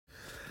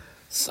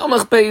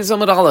Samach Beis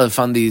Amud Aleph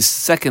on the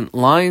second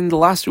line. The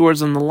last two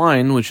words on the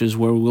line, which is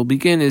where we'll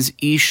begin, is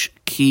Ish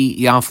Ki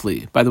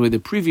Yafli. By the way, the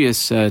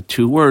previous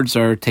two words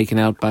are taken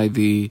out by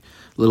the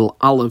little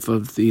Aleph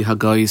of the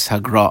Hagais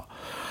Hagra.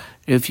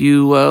 If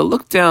you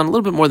look down a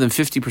little bit more than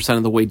 50%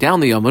 of the way down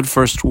the Amud,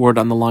 first word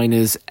on the line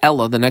is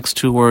Ella. The next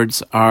two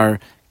words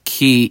are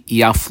Ki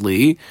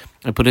Yafli.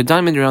 I put a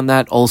diamond around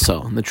that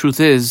also. And the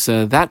truth is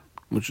that,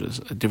 which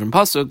is a different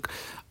pasuk,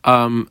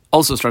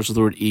 also starts with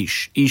the word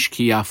ish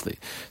ki yafli.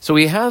 So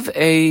we have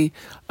a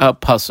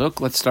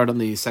pasuk. Let's start on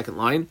the second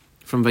line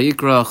from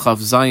Vayikra Chav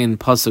Zayin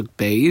pasuk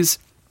Beis,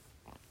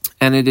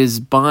 and it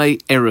is by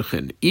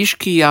Erechin. Ish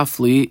ki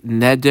yafli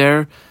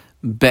neder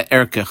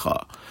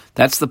be'erkecha.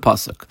 That's the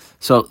pasuk.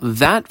 So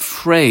that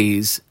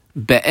phrase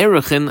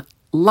be'erechin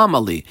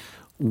lamali.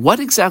 What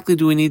exactly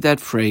do we need that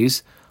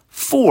phrase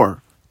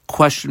for?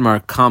 Question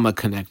mark comma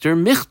connector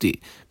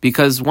michti,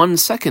 because 1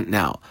 second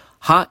now.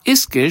 Ha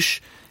iskish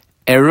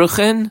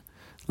Erechin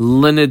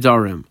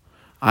l'nedarim.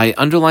 I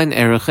underlined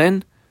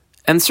Erechin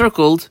and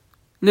circled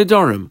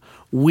nedarim.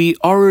 We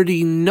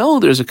already know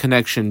there's a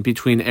connection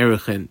between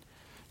Erechin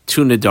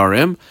to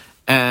nedarim,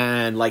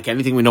 and like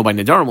anything we know by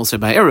nedarim, we'll say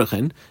by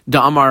Erechin.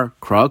 Da'amar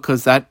kra,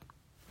 because that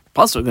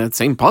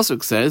same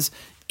pasuk says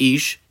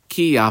Ish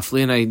ki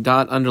yafli, and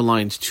I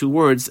underlined two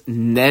words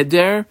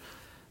neder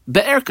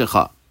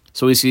be'erkecha.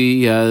 So we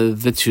see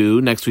the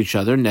two next to each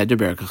other, neder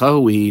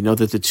be'erkecha. We know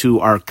that the two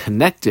are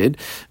connected.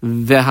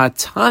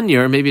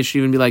 Vehatanya, maybe it should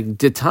even be like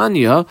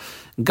ditanya,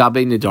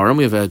 gabe nedarim.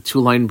 We have a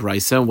two-line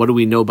brisa. What do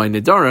we know by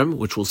nedarim?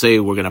 Which we'll say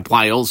we're going to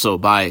apply also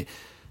by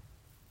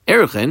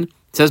Erechin. It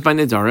says by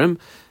nedarim,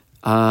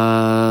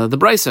 the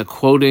brisa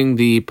quoting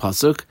the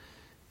pasuk,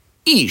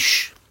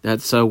 ish.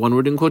 That's one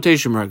word in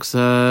quotation marks.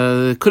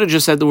 Could have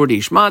just said the word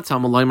ish. Ma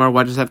tamalaymar,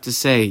 why does it have to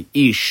say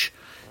ish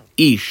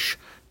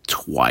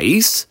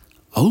twice?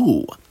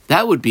 Oh,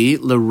 that would be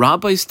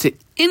l'rabbis to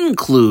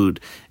include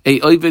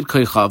a oived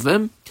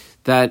koichavim,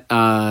 that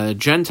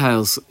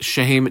Gentiles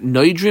shehem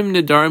noidrim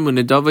nedarim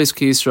u'nedavos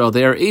ki Yisrael,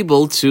 they are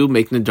able to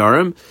make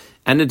nedarim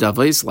and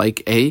nedavos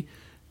like a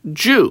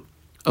Jew.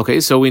 Okay,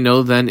 so we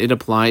know then it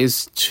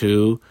applies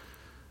to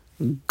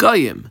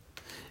goyim.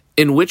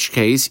 In which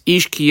case,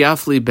 ish ki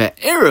yafli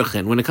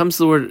be'erechin, when it comes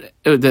to the word,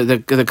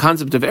 the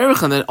concept of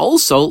erechin, then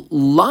also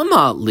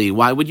lama li,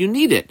 why would you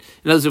need it?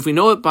 In other words, if we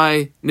know it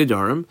by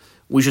nedarim,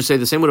 we should say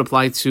the same would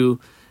apply to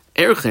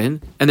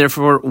Erechin, and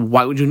therefore,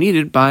 why would you need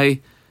it by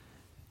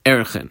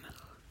Erechin?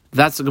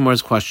 That's the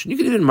Gemara's question. You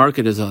could even mark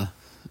it as not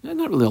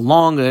really a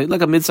long,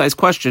 like a mid-sized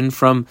question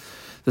from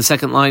the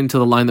second line to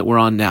the line that we're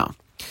on now.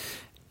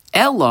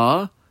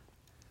 Ella,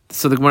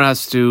 so the Gemara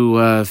has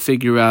to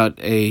figure out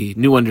a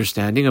new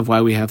understanding of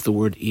why we have the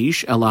word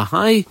Ish. Ella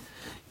hai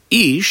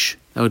Ish,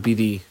 that would be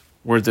the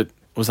word that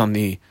was on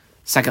the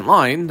second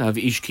line of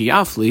Ish ki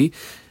yafli.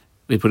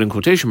 We put in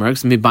quotation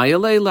marks,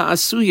 mibayale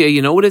la'asuye,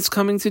 you know what it's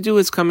coming to do?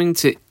 It's coming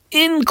to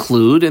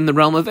include, in the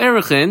realm of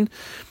Erechin,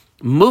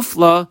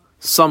 mufla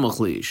samach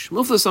lish.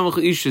 Mufla samach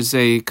lish is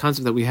a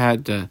concept that we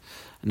had a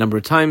number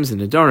of times in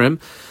Nedarim.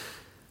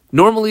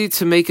 Normally,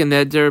 to make a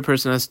neder, a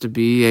person has to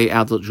be an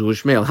adult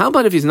Jewish male. How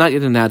about if he's not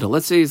yet an adult?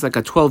 Let's say he's like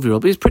a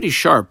 12-year-old, but he's pretty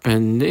sharp,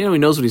 and he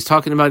knows what he's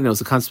talking about, he knows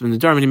the concept of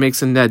Nedarim, and he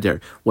makes a neder.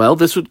 Well,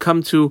 this would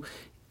come to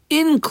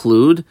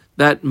include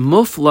that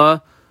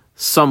mufla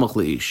samach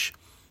lish.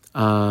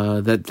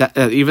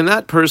 Even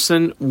that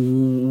person,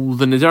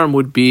 the nedarim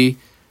would be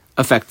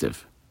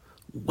effective.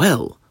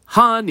 Well,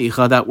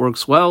 ha-nicha, that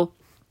works well,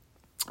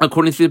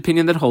 according to the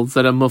opinion that holds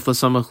that a mufla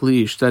samach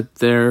lish, that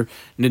their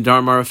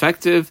nedarim are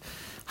effective.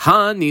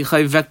 Ha-nicha,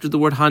 I vectored the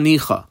word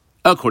ha-nicha.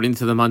 According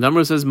to the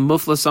Mandamar, it says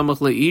mufla samach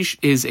leish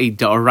is a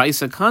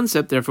da'araisa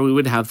concept, therefore we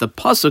would have the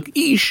pasuk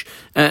ish,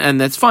 and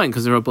that's fine,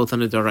 because they're both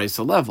on a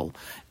da'araisa level.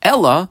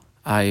 Ella,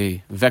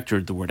 I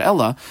vectored the word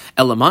Ella.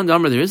 Ella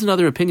Mandamar, there is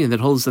another opinion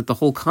that holds that the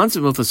whole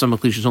concept of the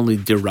samach lish is only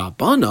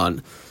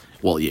dirabanan.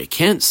 Well, you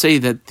can't say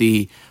that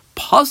the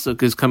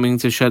pasuk is coming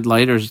to shed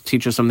light or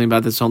teach us something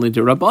about this only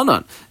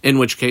dirabanan. In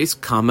which case,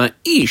 kama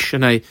ish,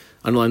 and I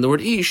underline the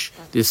word ish,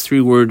 this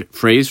 3-word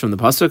phrase from the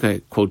pasuk.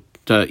 I quote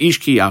ish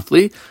ki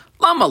yafli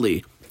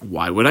lamali.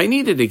 Why would I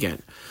need it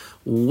again?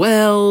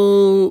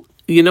 Well,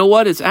 you know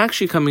what? It's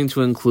actually coming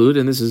to include,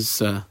 and this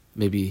is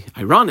maybe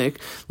ironic,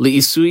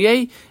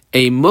 li'isuye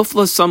a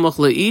mufla samach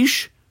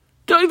leish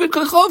david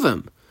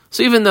kachavim.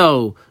 So even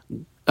though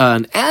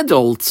an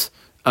adult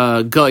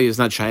guy is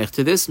not shaykh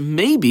to this,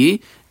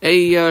 maybe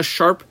a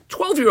sharp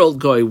 12-year-old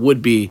guy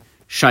would be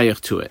shaykh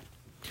to it.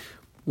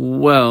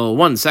 Well,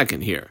 1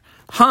 second here.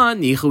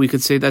 Ha-nicha, we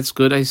could say that's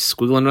good. I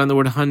squiggle around the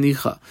word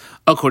ha-nicha.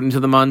 According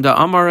to the Manda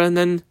Amar, and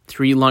then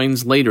 3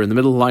 lines later, in the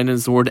middle of the line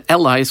is the word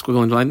Ella, I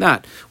squiggle underline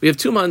that. We have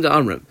 2 Manda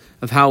Amrim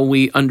of how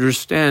we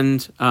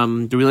understand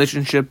the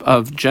relationship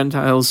of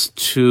Gentiles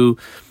to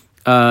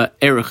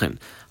Erechin.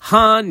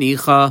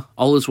 Ha-nicha,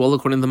 all is well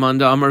according to the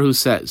Manda Amar, who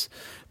says,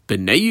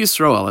 B'nai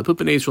Yisrael, I put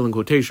B'nai Yisrael in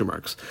quotation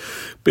marks.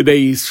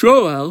 B'nai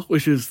Yisrael,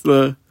 which is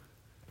the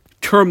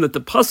term that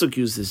the pasuk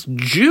uses,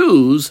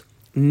 Jews,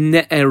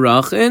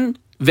 ne'erachin,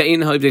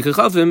 ve'in ha'ivdei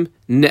kachavim,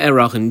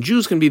 ne'erachin.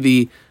 Jews can be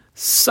the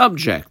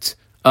subject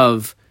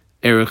of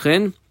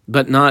Erechin,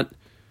 but not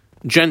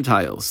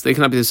Gentiles. They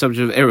cannot be the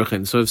subject of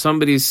Erechin. So if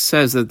somebody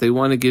says that they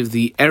want to give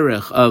the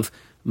Erech of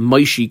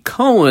Moshe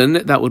Cohen,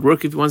 that would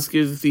work. If he wants to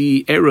give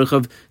the Erech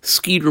of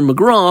Skeeter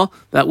McGraw,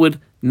 that would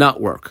not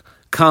work.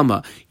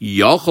 Kama.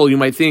 Yachol, you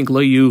might think,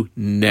 lo you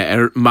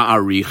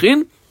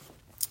ma'arichin,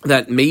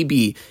 that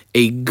maybe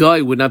a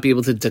guy would not be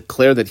able to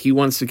declare that he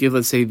wants to give,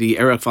 let's say, the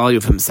Erech value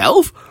of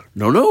himself.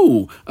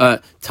 No.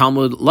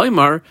 Talmud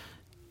Laimar,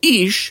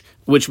 Ish,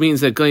 which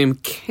means that Goyim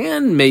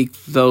can make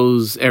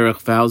those Erech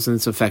vows and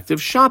it's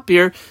effective.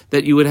 Shapir,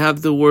 that you would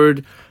have the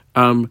word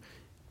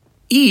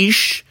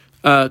Ish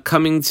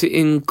coming to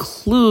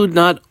include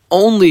not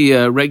only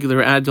a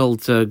regular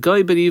adult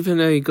guy, but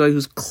even a guy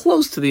who's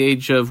close to the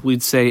age of,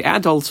 we'd say,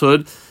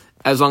 adulthood,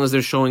 as long as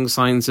they're showing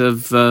signs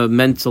of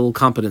mental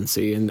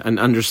competency and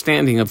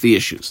understanding of the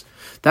issues.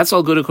 That's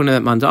all good according to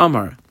that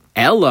Mandamar.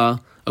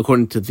 Ella,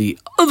 according to the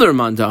other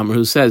Mandamar,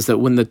 who says that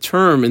when the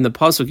term in the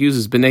pasuk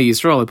uses Bnei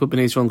Yisrael, I put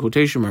Bnei Yisrael in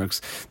quotation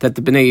marks, that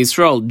the Bnei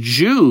Yisrael,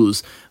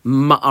 Jews,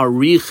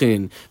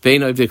 ma'arichin,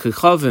 ve'eno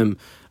v'kechavim,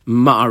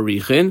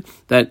 ma'arichin,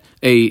 that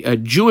a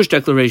Jewish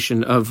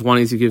declaration of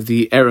wanting to give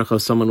the erech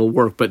of someone will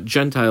work, but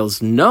Gentiles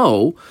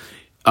no.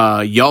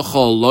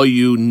 Yachol lo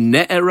yu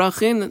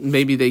ne'erachin,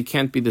 maybe they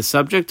can't be the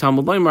subject.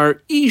 Talmud Laimar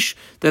ish,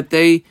 that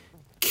they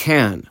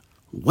can.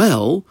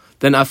 Well,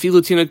 then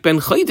afilu tinuk ben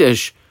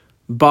chaydesh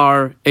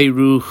bar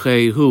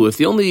eruchehu. If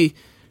the only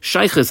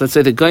shaykhs, let's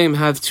say the goyim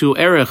have two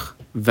erech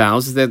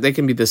vows, is that they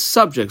can be the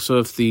subject. So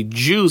if the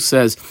Jew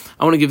says,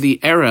 I want to give the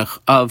erech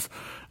of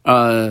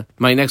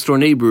my next door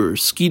neighbor,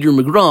 Skeeter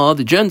McGraw,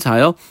 the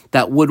Gentile,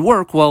 that would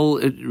work. Well,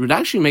 it would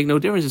actually make no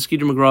difference if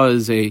Skeeter McGraw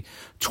is a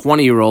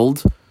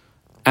 20-year-old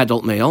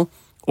adult male,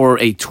 or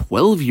a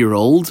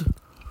 12-year-old,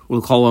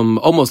 we'll call him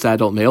almost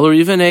adult male, or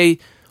even a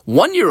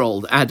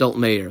 1-year-old adult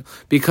male,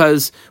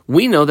 because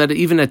we know that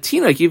even a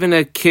teenage, even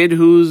a kid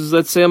who's,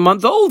 let's say, a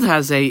month old,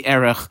 has a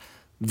erech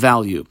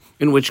value.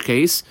 In which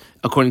case,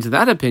 according to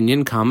that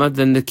opinion,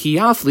 then the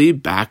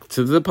kiyafli, back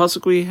to the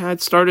pasuk we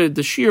had started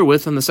the shir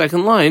with on the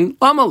second line,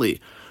 lamali.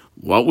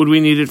 What would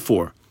we need it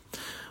for?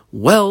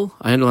 Well,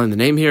 I underline the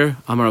name here,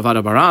 Amar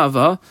Avada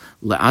Barava,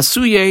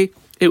 le'asuye,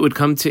 it would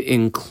come to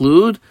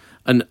include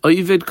an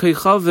Oived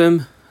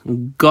Kechavim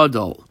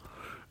Gadol.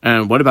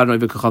 And what about an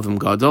Oived Kechavim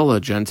Gadol, a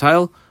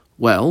Gentile?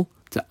 Well,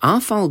 to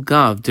Afal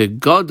Gav de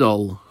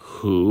Gadol,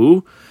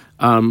 who,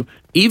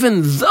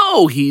 even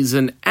though he's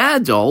an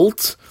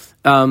adult,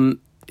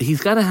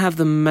 he's got to have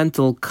the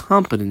mental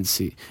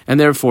competency. And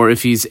therefore,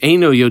 if he's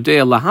Eino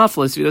Yodea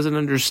Lahaflis, if he doesn't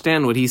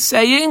understand what he's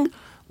saying, it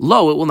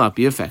will not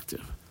be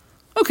effective.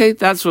 Okay,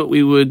 that's what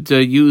we would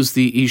use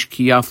the Ish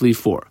Kiyafli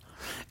for.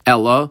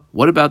 Ella,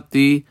 what about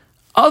the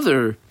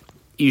other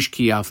Ish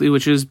Kiyafli,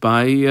 which is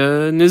by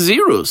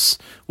Nazirus?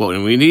 What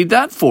do we need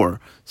that for?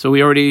 So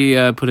we already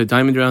put a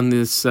diamond around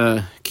this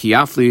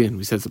Kiyafli, and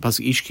we said it's the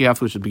pasuk Ish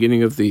Kiyafli, which is the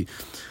beginning of the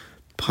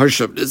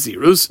Parsha of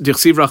Nazirus.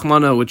 Dichsiv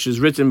Rachmana, which is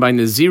written by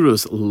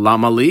Nazirus,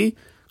 Lamali,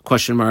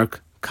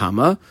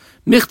 Kama,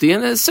 Michti.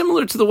 And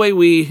similar to the way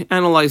we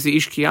analyze the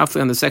Ish Kiyafli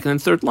on the second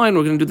and third line,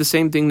 we're going to do the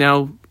same thing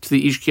now to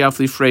the Ish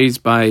Kiyafli phrase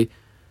by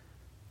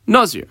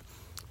Nazir.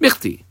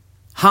 Michti.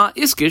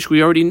 Ha-iskish,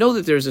 we already know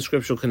that there's a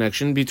scriptural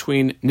connection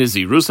between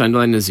Nazirus, I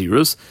underline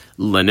Nazirus,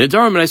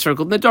 Lenedarim, and I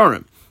circled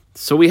Nedarim.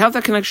 So we have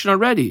that connection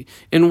already,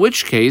 in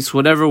which case,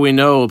 whatever we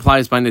know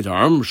applies by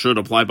Nedarim should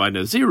apply by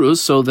Nazirus,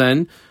 so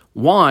then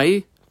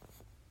why,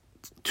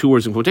 two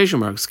words in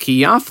quotation marks,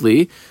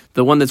 Kiyafli,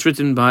 the one that's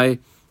written by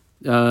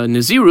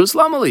Nazirus,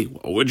 Lamali,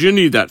 what would you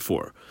need that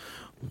for?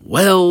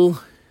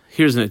 Well,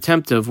 here's an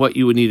attempt of what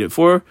you would need it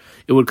for.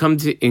 It would come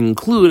to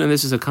include, and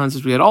this is a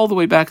concept we had all the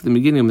way back at the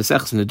beginning of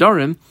Masechus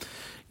Nedarim,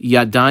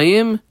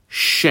 Yadayim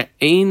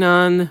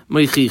she'enan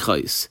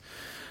meichichais.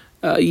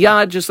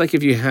 Yad, just like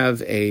if you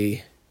have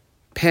a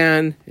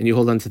pan and you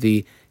hold on to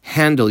the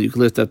handle, you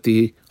can lift up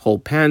the whole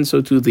pan.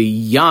 So to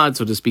the yad,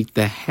 so to speak,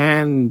 the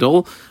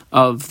handle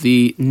of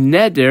the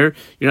neder,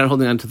 you're not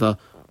holding on to the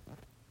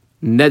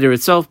neder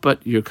itself,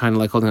 but you're kind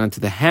of like holding on to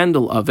the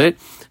handle of it.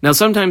 Now,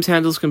 sometimes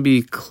handles can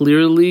be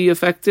clearly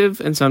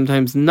effective and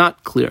sometimes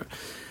not clear.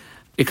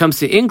 It comes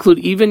to include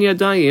even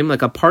yadayim,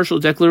 like a partial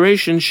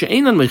declaration,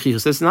 she'enan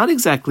mechichus. That's not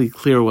exactly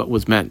clear what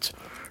was meant.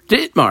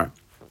 D'itmar.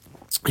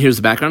 Here's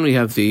the background. We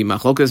have the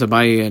machlokas,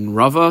 Abaye and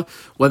Rava,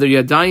 whether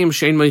yadayim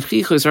she'en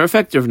mechichus are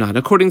effective or not.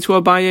 According to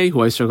Abaye,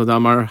 who I circled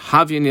Amar,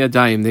 havyan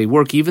yadayim, they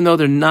work even though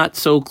they're not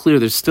so clear.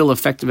 They're still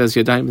effective as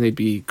yadayim. They'd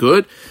be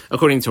good.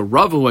 According to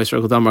Rava, who I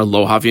circled Amar,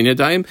 lo havyan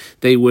yadayim,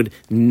 they would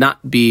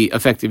not be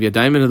effective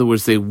yadayim. In other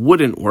words, they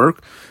wouldn't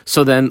work.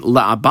 So then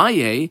la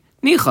Abaye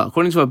Nicha,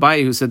 according to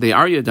Abaye, who said they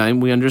are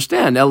Yadayim, we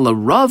understand. El la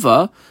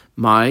Rava,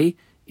 my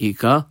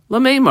Ika la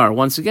Meimar.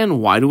 Once again,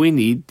 why do we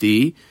need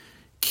the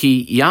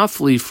Ki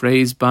Yafli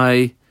phrase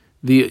by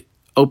the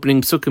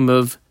opening psukim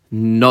of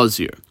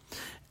Nazir?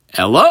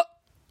 Ella,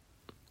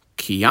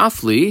 Ki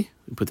Yafli,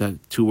 we put that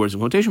two words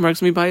in quotation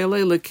marks, me by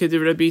Alayla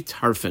Kidir Rabbi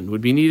Tarfin,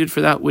 would be needed for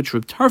that which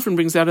Rabbi Tarfin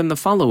brings out in the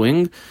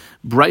following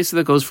brisa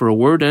that goes for a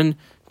word and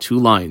two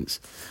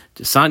lines.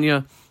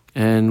 Desanya,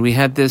 And we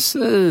had this,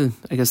 I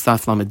guess,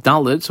 Daf Lamed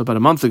Daled, so about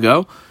a month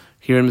ago,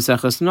 here in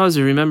Maseches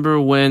Nazir.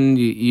 Remember when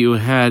you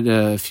had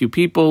a few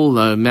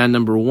people, man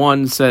number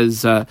one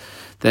says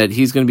that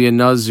he's going to be a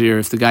Nazir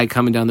if the guy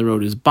coming down the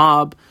road is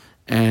Bob,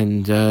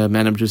 and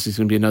man number two says he's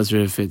going to be a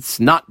Nazir if it's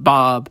not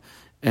Bob,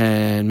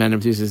 and man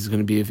number two says it's going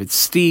to be if it's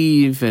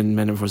Steve, and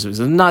man number four says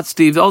it's not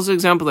Steve. Also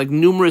example, like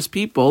numerous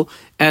people.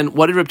 And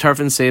what did Reb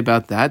Tarfon say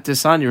about that?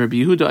 Tisani Rabbi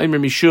Yehuda Aimer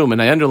Mishum,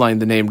 and I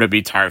underlined the name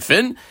Rabbi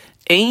Tarfon.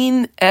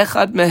 Ein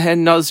echad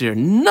mehen Nazir.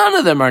 None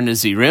of them are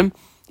Nazirim.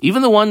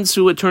 Even the ones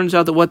who it turns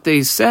out that what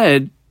they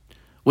said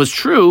was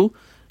true.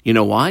 You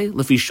know why?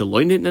 Lefi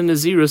shaloinit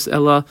nazirus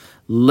ella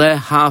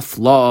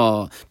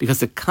lehafla. Because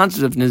the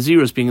concept of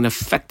nazirus being an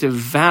effective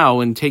vow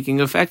and taking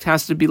effect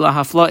has to be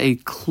lehafla, a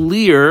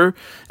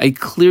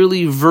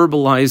clearly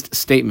verbalized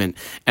statement.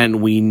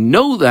 And we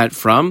know that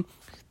from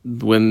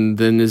when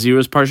the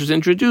nazirus parsha is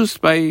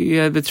introduced by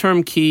the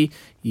term ki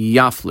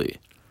yafli.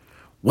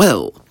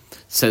 Well,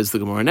 says the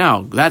Gemara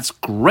now, that's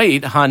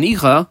great,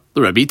 Hanicha,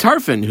 the Rebbe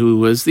Tarfon, who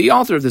was the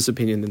author of this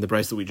opinion in the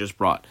Bryce that we just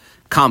brought.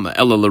 Kama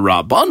Ella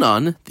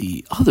l'Rabbanan,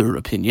 the other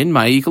opinion,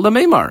 Ma'ik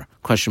l'Meimar,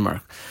 question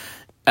mark.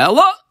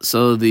 Ella,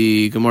 so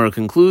the Gemara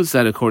concludes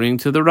that according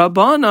to the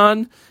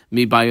Rabbanan,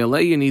 Mi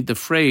Bayale, you need the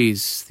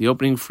phrase, the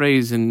opening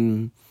phrase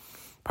in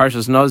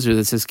Parshas Nazir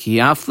that says,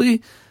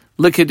 Kiafli,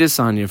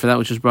 l'Kedisanya, for that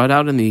which is brought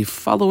out in the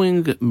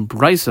following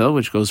Brisa,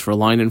 which goes for a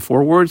line and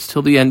 4 words,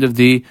 till the end of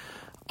the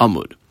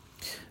Amud.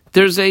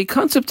 There's a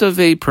concept of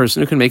a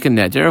person who can make a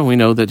neder. We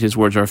know that his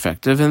words are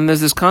effective. And there's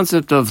this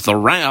concept of the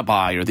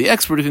rabbi or the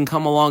expert who can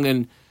come along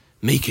and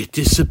make it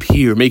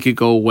disappear, make it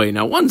go away.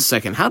 Now, one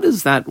second, how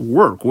does that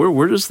work?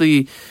 Where does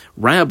the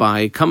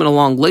rabbi coming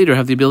along later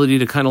have the ability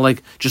to kind of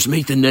like just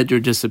make the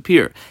neder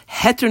disappear?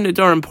 Heter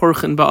nedarim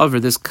porchen ba'aver,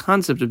 this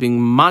concept of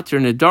being mater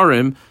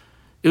nedarim,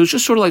 it was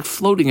just sort of like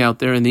floating out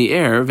there in the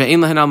air. And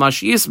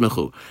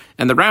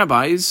the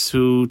rabbis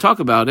who talk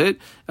about it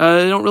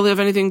don't really have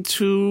anything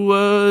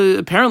to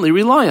apparently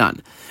rely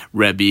on.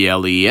 Rabbi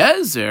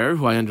Eliezer,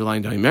 who I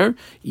underlined Aimer,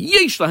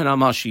 they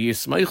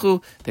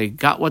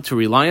got what to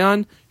rely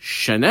on.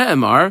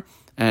 Shene'emar,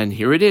 and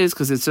here it is,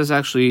 because it says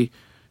actually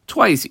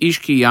twice, Ish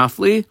ki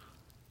yafli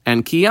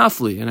and ki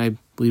yafli. And I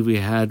believe we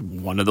had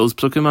one of those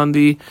psukim on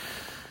the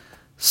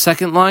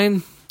second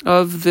line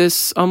of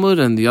this Amud,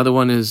 and the other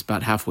one is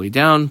about halfway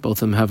down.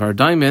 Both of them have our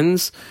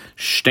diamonds.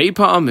 Shtei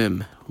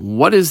pa'amim.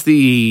 What is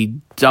the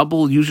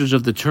double usage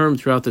of the term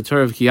throughout the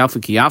Torah of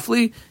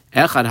kiyafli?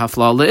 Echad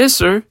hafla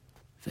le'isr,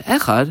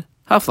 ve'echad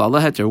hafla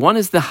le'heter. One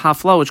is the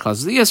hafla, which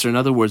causes the isr. In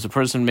other words, a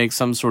person makes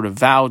some sort of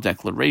vow,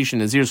 declaration,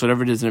 nazir,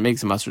 whatever it is, and it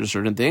makes him usher to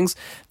certain things.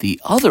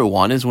 The other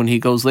one is when he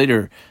goes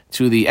later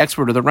to the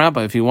expert or the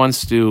rabbi, if he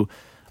wants to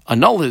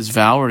annul his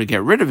vow or to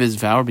get rid of his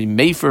vow or be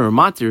mefer or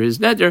matir his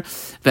neder.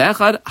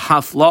 Ve'echad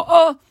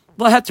hafla'a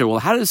laheter. Well,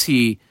 how does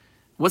he?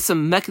 What's the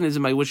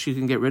mechanism by which he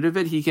can get rid of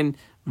it? He can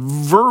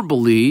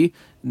verbally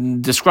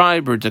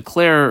describe or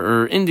declare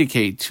or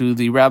indicate to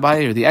the rabbi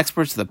or the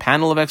experts, to the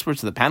panel of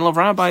experts, to the panel of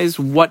rabbis,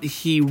 what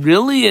he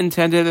really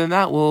intended, and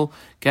that will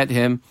get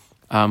him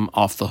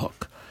off the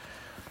hook.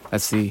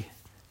 That's the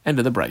end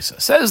of the brisa.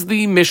 Says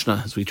the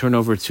Mishnah as we turn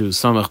over to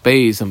Samach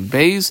Beis and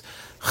Beis.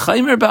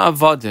 Chaimer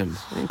ba'avadim.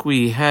 I think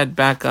we had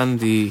back on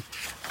the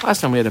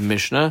last time we had a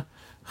Mishnah.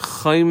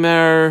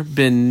 Chaimer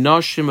bin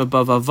Noshim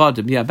above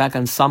avadim. Yeah, back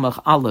on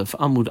Samach Aleph,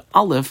 Amud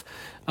Aleph.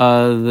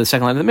 The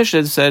second line of the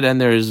Mishnah said,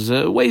 and there's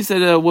ways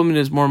that a woman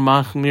is more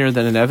machmir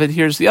than an eved.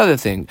 Here's the other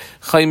thing.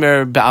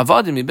 Chaimer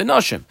ba'avadim bin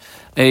Noshim.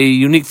 A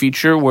unique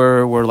feature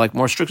where we're like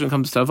more strict when it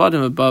comes to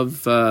avadim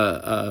above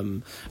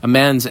a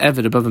man's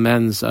eved, above a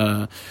man's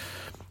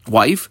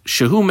wife.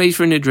 Shehu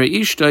mefer nidre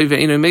ishtay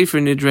ve'eno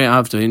mefer nidre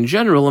avda. In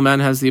general, a man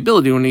has the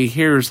ability when he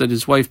hears that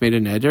his wife made a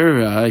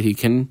neder, he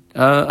can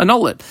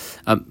annul it.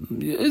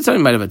 He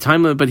might have a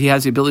time limit, but he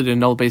has the ability to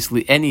annul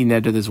basically any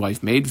neder that his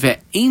wife made.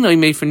 Ve'eno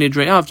mefer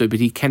nidre avda, but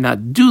he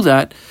cannot do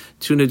that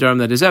to nedarim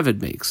that his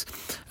eved makes.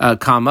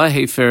 Kama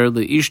hefer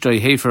leishtay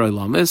hefer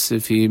olamis.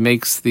 If he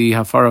makes the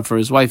hafara for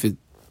his wife, it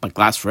like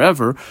lasts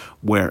forever.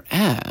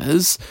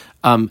 Whereas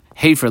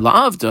hefer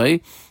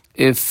laavdai,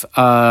 if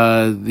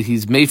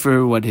he's made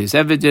for what his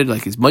Eved did,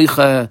 like his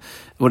Moicha,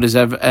 what his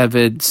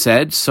Eved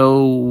said,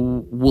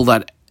 so will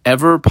that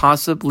ever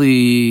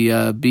possibly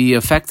be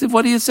effective,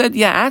 what he has said?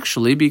 Yeah,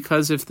 actually,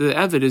 because if the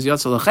Eved is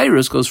Yatzal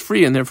Chayrus, goes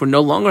free and therefore no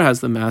longer has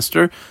the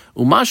master,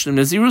 Umashnim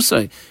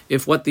Nazirusai.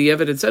 If what the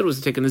Eved had said was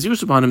to take a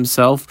Nazirus upon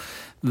himself,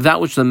 that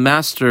which the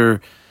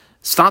master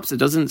stops it,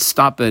 doesn't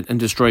stop it and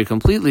destroy it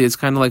completely. It's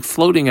kind of like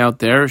floating out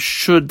there.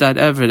 Should that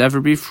ever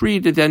be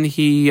freed, then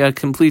he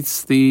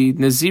completes the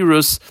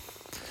Nazirus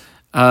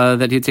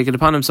that he had taken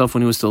upon himself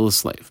when he was still a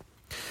slave.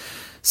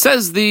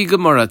 Says the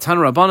Gemara, Tan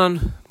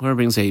Rabbanan, where it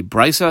brings a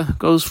brisa,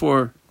 goes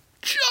for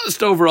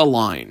just over a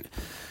line.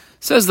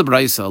 Says the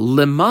brisa,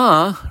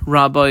 Lema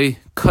Rabbi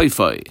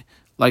Kaifai.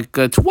 Like,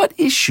 to what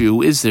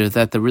issue is there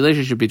that the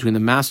relationship between the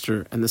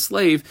master and the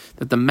slave,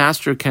 that the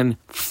master can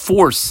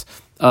force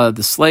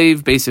the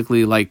slave,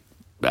 basically, like,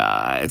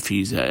 if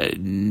he's a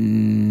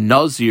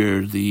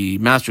Nazir, the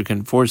master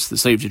can force the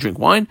slave to drink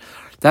wine.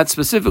 That's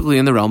specifically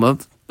in the realm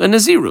of a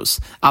Nazirus.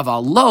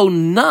 Aval lo,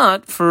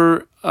 not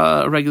for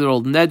a regular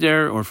old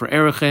neder or for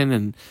Erechin,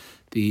 and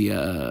the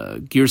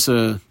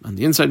Girsa on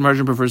the inside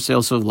margin prefers to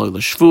also lo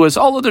l'shvuas,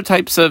 all other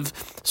types of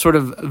sort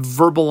of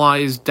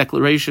verbalized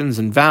declarations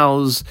and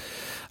vows.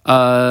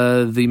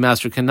 The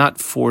master cannot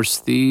force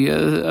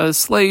the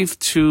slave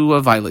to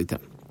violate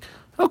them.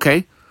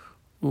 Okay,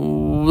 the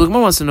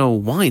Gemara wants to know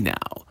why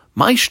now.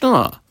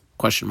 Maishna?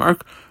 Question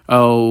mark.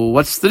 Oh,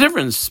 what's the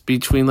difference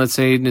between, let's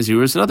say,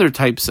 Nazirus and other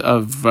types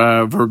of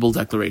verbal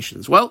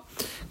declarations? Well,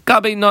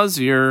 Gabe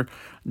Nazir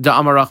da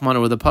Amar Rahman,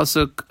 where the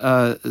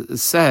pasuk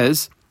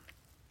says,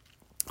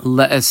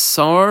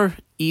 Le'esar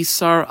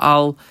isar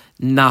al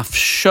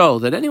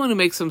nafsho, that anyone who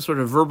makes some sort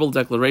of verbal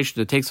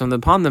declaration that takes on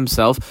upon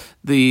themselves,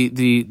 the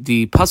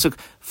pasuk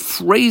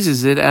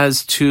phrases it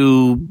as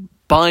to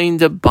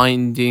bind a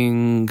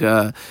binding,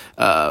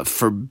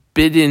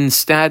 forbidden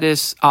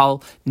status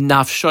al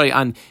nafshoy,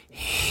 on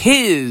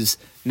his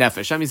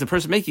nefesh. That means the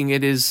person making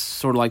it is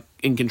sort of like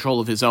in control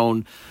of his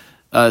own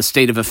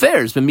state of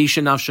affairs. But misha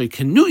nafshoy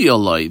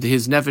kenuyoloi,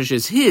 his nefesh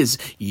is his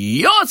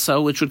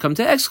yotza, which would come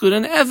to exclude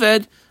an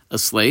eved, a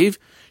slave.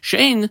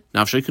 Shein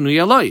nafshoy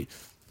kenuyoloi.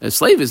 A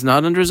slave is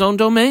not under his own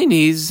domain.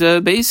 He's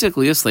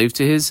basically a slave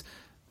to his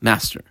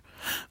master.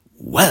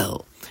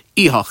 Well,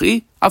 if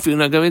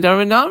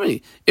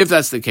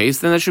that's the case,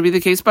 then that should be the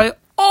case by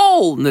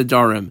all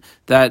Nadarim,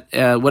 that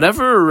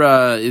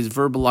whatever is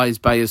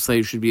verbalized by a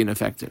slave should be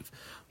ineffective.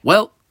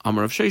 Well,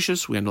 Amar of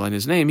Sheshis, we underline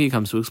his name, he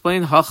comes to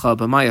explain, Hacha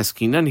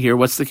b'mayaskinan, here,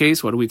 what's the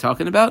case? What are we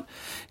talking about?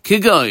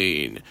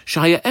 Kigain,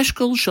 Shaya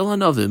Eshkol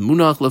Shalanavim,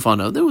 Munach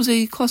Lefana, there was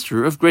a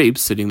cluster of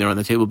grapes sitting there on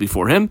the table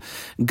before him,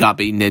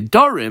 Gabi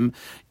Nedarim,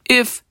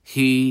 if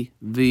the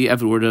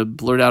Eved were to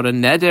blurt out a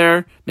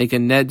neder, make a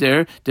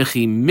neder,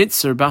 dechi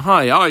mitzer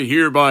bahai, I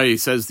hereby,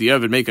 says the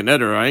Eved, make a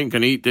neder, I ain't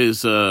gonna eat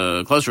this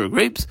cluster of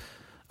grapes,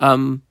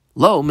 lo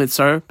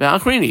mitzar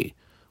be'achrini.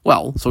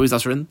 Well, so he's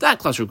usher in that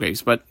cluster of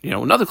grapes, but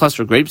another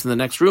cluster of grapes in the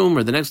next room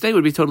or the next day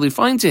would be totally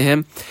fine to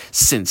him.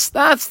 Since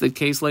that's the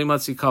case,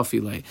 leimatzi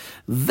kafile,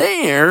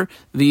 there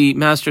the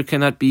master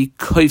cannot be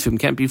koifim,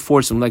 can't be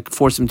force him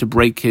to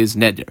break his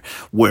neder.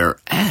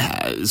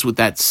 Whereas with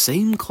that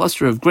same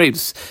cluster of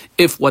grapes,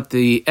 if what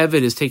the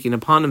Eved is taking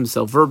upon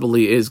himself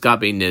verbally is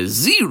gabe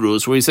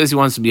nezirus, where he says he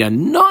wants to be a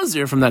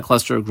nazir from that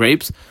cluster of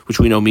grapes, which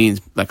we know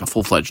means like a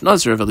full-fledged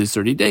nazir of at least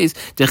 30 days,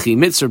 dechi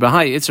mitzer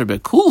b'hai itzer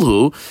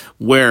bekulhu,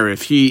 where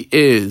if he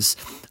is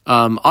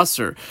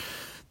usher,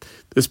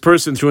 this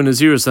person through a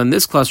Nazirus on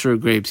this cluster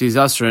of grapes, he's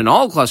usher in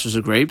all clusters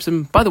of grapes.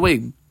 And by the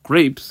way,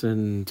 grapes,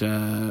 and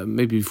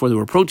maybe before there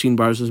were protein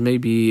bars, was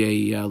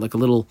maybe a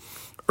little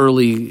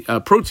early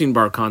protein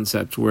bar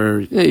concept where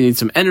you need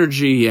some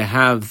energy, you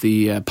have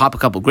the pop a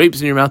couple grapes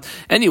in your mouth.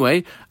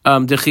 Anyway,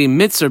 dechi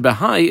mitzer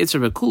behai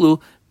itzer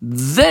bekulu,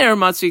 there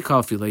matzi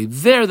kafile,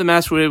 there the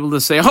master was able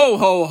to say, ho,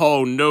 ho,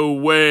 ho, no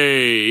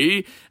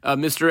way,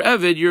 Mr.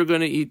 Eved, you're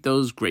going to eat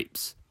those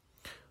grapes.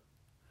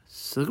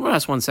 So the Gemara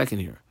asks 1 second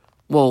here.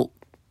 Well,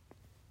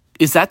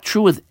 is that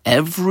true with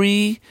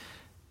every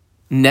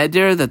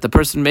neder that the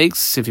person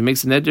makes? If he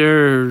makes a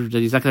neder that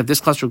he's not going to have this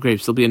cluster of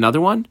grapes, there'll be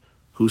another one?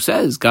 Who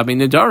says? Gabi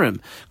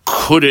nedarim.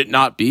 Could it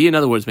not be? In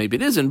other words, maybe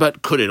it isn't,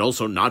 but could it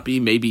also not be?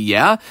 Maybe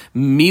yeah.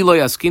 Milo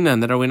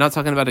yaskinan, that are we not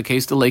talking about a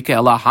case to leke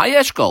ela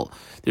hayeshkol?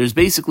 There's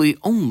basically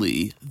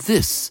only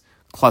this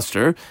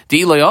cluster.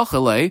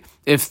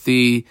 If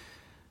the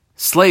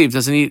slave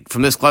doesn't eat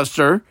from this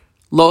cluster,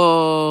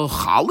 lo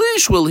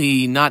chalish, will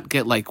he not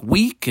get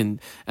weak, and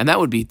that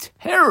would be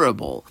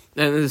terrible.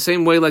 And in the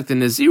same way, like the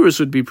Nazirus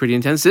would be pretty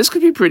intense, this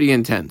could be pretty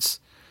intense.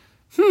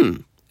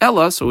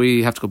 Ella, so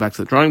we have to go back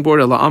to the drawing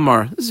board. Ella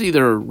Amar, this is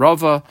either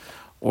Rava,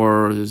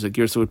 or there's a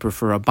Girsa would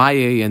prefer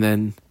Abaye, and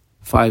then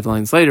 5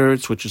 lines later,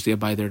 it switches the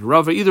Abaye there to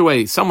Rava. Either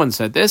way, someone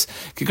said this.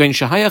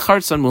 It's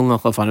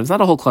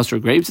not a whole cluster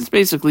of grapes, it's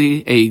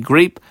basically a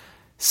grape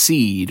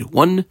seed.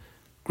 One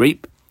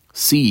grape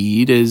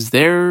seed is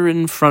there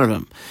in front of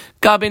him.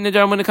 Gabe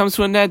Neder, when it comes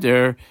to a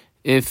Neder,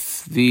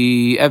 if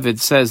the Eved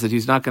says that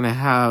he's not going to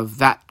have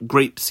that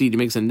grape seed, he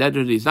makes a neder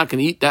that he's not going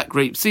to eat that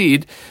grape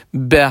seed,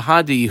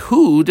 behadi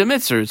hu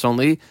demitzer, it's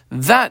only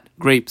that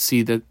grape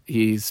seed that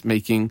he's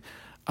making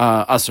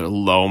usher,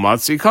 lo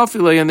matzi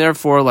kafile, and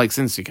therefore,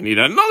 since he can eat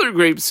another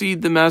grape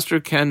seed, the master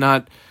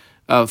cannot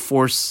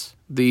force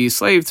the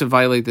slave to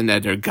violate the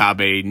neder.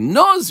 Gabe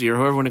Nazir,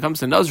 however, when it comes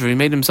to Nazir, he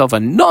made himself a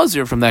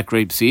Nazir from that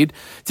grape seed,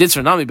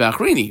 Ditzar nami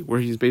b'achrini, where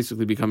he's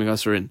basically becoming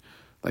usher in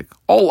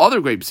all other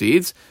grape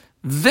seeds.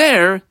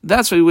 There,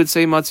 that's what we would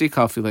say matzi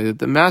kafile, that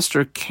the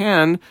master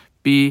can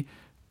be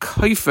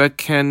kaifa,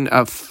 can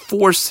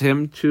force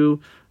him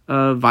to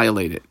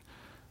violate it.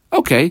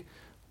 Okay,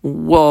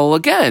 well,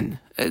 again,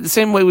 the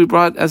same way we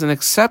brought as an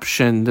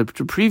exception the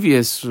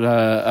previous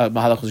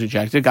mahalach was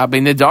rejected. Gabe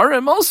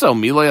nedarim also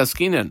milo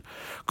yaskinan.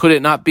 Could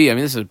it not be? I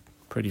mean, this is a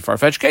pretty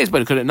far-fetched case,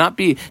 but could it not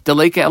be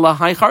deleke ela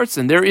hai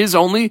hartzin? There is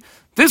only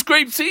this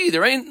grape seed.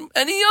 There ain't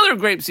any other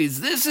grape seeds.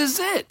 This is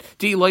it.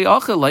 And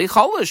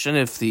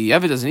if the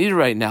Eved doesn't eat it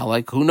right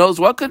now, who knows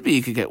what could be?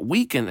 He could get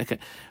weak, and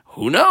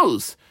who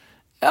knows?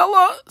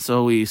 Ella.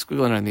 So we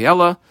squiggle it on the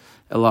Ella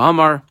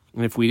Amar.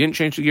 And if we didn't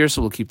change the gear,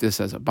 so we'll keep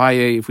this as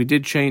Abaye. If we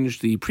did change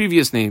the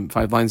previous name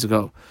 5 lines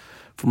ago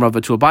from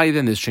Rava to Abaye,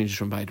 then this changes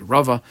from Abaye to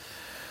Rava.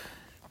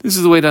 This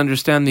is the way to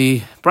understand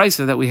the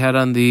brisa that we had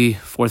on the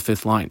 4th,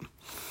 5th line.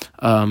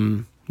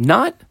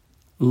 Not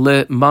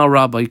le ma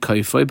rabbi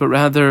kaifai, but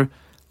rather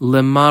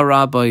le ma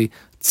rabbi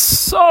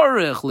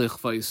tzarech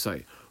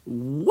lichvaisai.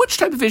 Which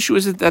type of issue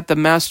is it that the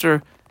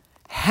master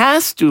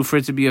has to, for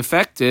it to be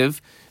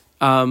effective,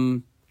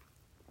 be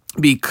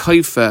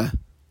kaifa?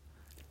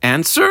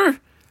 Answer,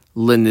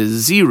 le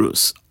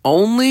nazirus.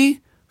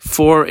 Only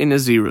for a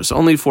nazirus.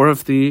 Only for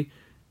if the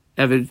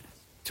Eved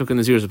took a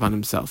nazirus upon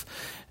himself.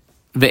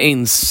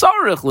 Ve'ein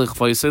sarech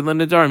lichvaisai le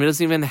nedarim. It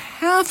doesn't even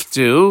have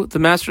to. The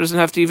master doesn't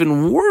have to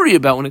even worry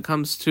about when it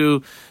comes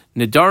to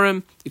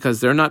nedarim,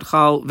 because they're not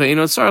chal. Ve'ein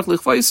sarech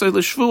lichvaisai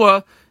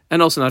l'shvua,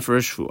 and also not for a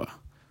shvua.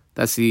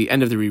 That's the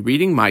end of the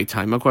rereading. My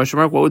time, a question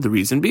mark. What would the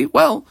reason be?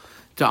 Well,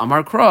 to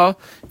Amar Kra,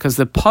 because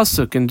the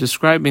pasuk in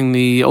describing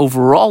the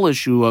overall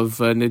issue of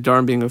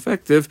nedarim being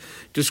effective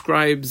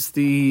describes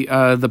the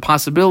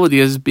possibility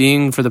as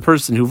being for the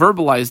person who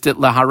verbalized it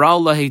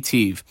laharal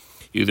lahetiv,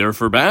 either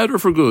for bad or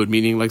for good,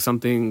 meaning like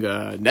something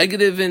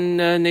negative in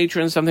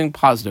nature and something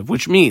positive,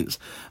 which means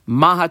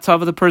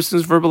mahatav, the person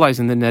is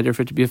verbalizing the neder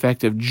for it to be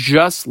effective,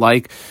 just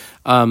like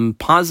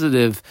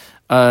positive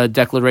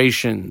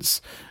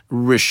declarations.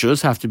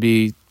 Rishus have to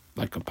be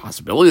like a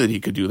possibility that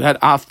he could do that.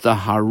 After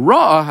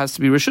hara has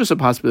to be rishus, a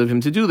possibility of him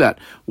to do that.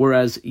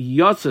 Whereas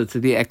yotza, to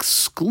the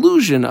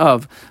exclusion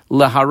of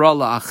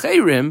lehara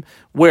la'acherim,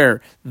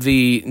 where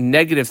the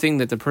negative thing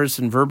that the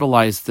person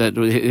verbalized that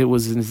it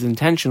was his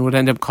intention would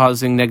end up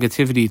causing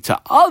negativity to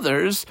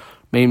others,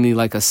 mainly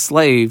like a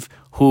slave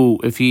who,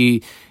 if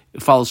he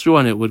follows through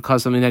on it, would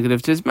cause something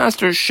negative to his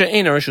master.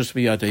 She'ein rishus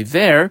b'yadei.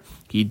 There,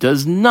 he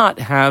does not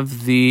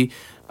have the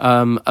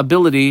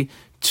ability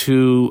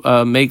to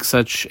make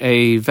such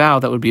a vow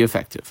that would be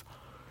effective.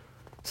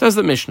 Says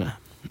the Mishnah,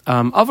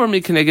 Avar mi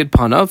keneged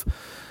panav.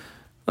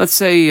 Let's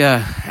say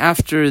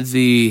after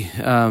the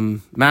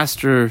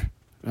master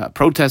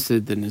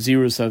protested the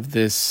nazirus of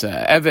this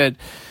Eved,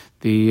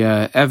 the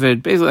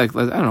Eved basically, like,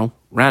 I don't know,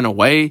 ran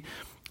away.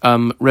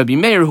 Rabbi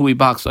Meir, who we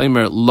box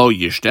Omer lo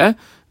yishte,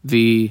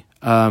 the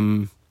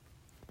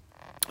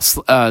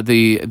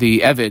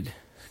Eved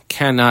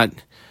cannot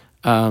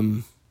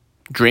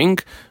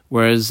drink.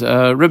 Whereas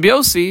Rabbi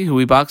Yossi, who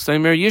we boxed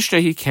Omer Yishta,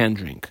 he can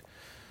drink.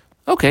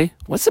 Okay,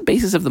 what's the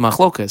basis of the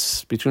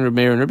machlokas between Rabbi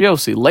Meir and Rabbi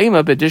Yossi?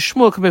 Lema b'dish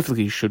Shmuel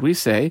kamifliki. Should we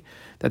say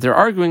that they're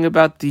arguing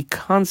about the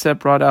concept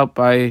brought out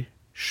by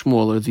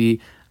Shmuel, or the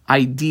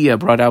idea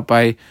brought out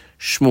by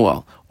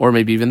Shmuel, or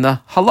maybe even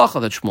the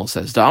halacha that Shmuel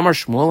says? Da'amar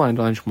Shmuel, I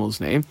underline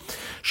Shmuel's name.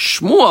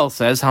 Shmuel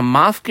says,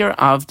 Hamafker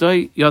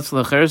avdoi yotz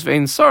lecheres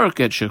ve'ein sarek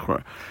et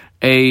shichror.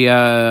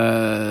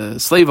 A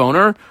slave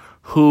owner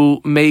who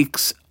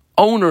makes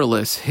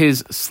ownerless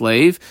his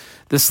slave,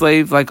 the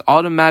slave like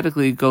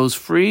automatically goes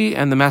free,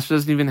 and the master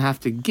doesn't even have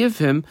to give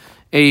him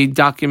a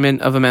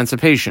document of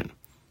emancipation.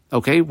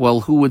 Okay,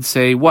 well, who would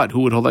say what?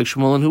 Who would hold like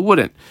Shmuel and who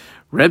wouldn't?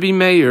 Rebbe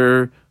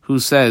Meir, who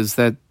says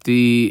that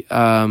the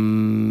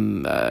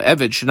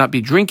Eved should not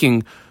be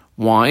drinking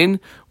wine,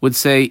 would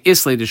say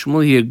Islay to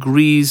Shmuel. He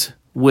agrees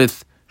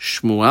with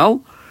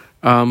Shmuel,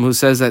 who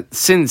says that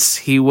since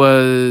he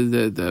was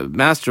the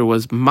master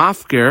was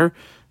mafker,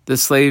 the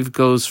slave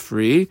goes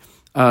free.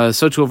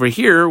 So to over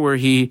here, where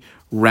he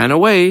ran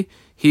away,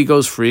 he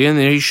goes free, and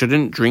he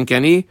shouldn't drink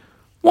any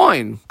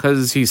wine,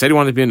 because he said he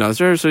wanted to be a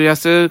Nazir, so he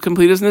has to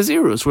complete his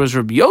Nazirus. Whereas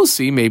Rabbi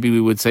Yossi, maybe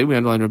we would say, we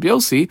underline Rabbi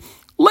Yossi,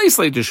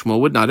 Leislei to Shmuel,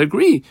 would not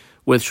agree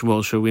with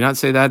Shmuel. Should we not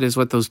say that is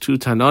what those two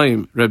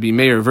Tanaim, Rabbi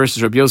Meir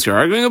versus Rabbi Yossi, are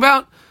arguing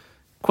about?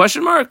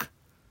 Question mark?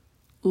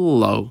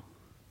 Lo.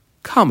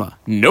 Comma.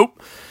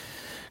 Nope.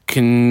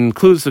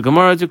 Concludes the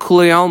Gemara to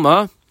Kulei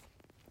Alma.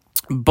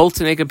 Both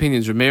Tanaic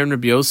opinions, Rabbi Meir and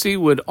Rabbi Yossi,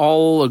 would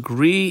all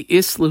agree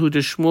Islahu de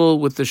Shmuel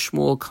with the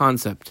Shmuel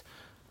concept.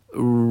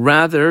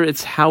 Rather,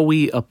 it's how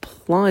we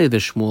apply the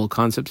Shmuel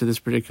concept to this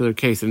particular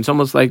case. And it's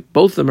almost like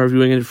both of them are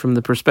viewing it from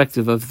the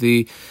perspective of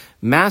the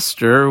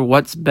master,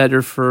 what's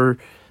better for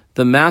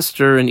the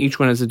master, and each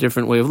one has a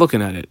different way of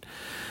looking at it.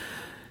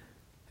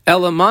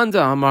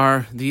 Elamanda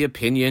Amar, the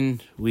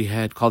opinion, we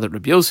had called it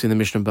Rabbi Yossi in the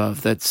Mishnah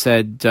above, that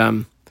said,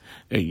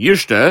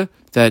 Yishta,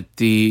 that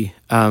the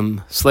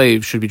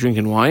slave should be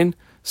drinking wine.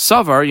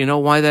 Savar, you know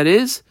why that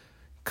is?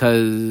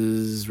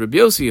 Because Rabbi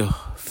Yossi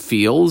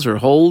feels or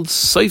holds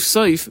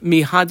saif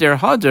mi hader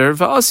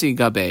va'asi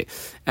gabe,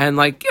 and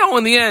like,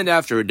 in the end,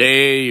 after a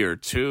day or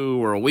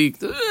two or a week,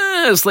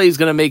 the slave's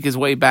going to make his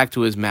way back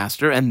to his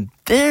master, and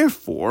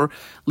therefore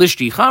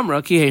lishti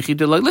chamra ki hechi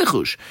de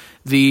lichush.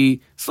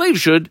 The slave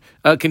should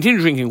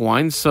continue drinking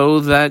wine so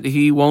that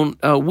he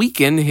won't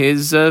weaken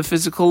his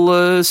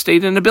physical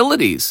state and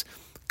abilities.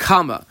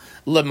 Kama.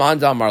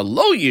 Lemandamar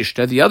lo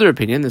yishta, the other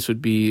opinion, this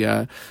would be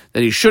that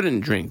he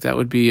shouldn't drink. That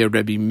would be a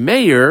Rebbe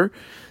Meir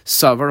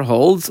Savar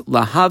holds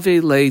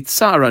lahave le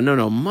tzara.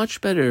 No,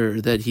 much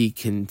better that he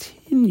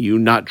continue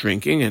not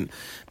drinking. And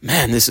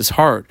man, this is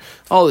hard.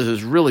 Oh, this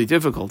is really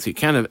difficult. He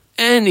can't have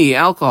any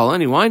alcohol,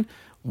 any wine.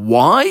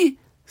 Why?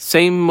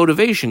 Same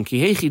motivation.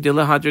 Kihechi de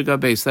lahadr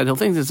gabes. That he'll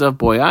think to himself,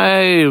 boy,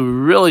 I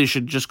really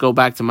should just go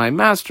back to my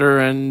master.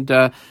 And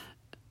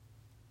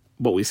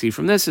what we see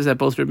from this is that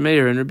both Reb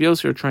Meir and Reb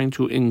Yossi are trying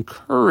to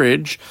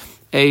encourage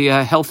a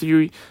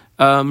healthy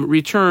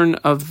return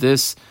of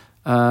this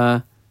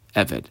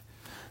Eved.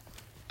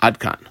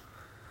 Adkan.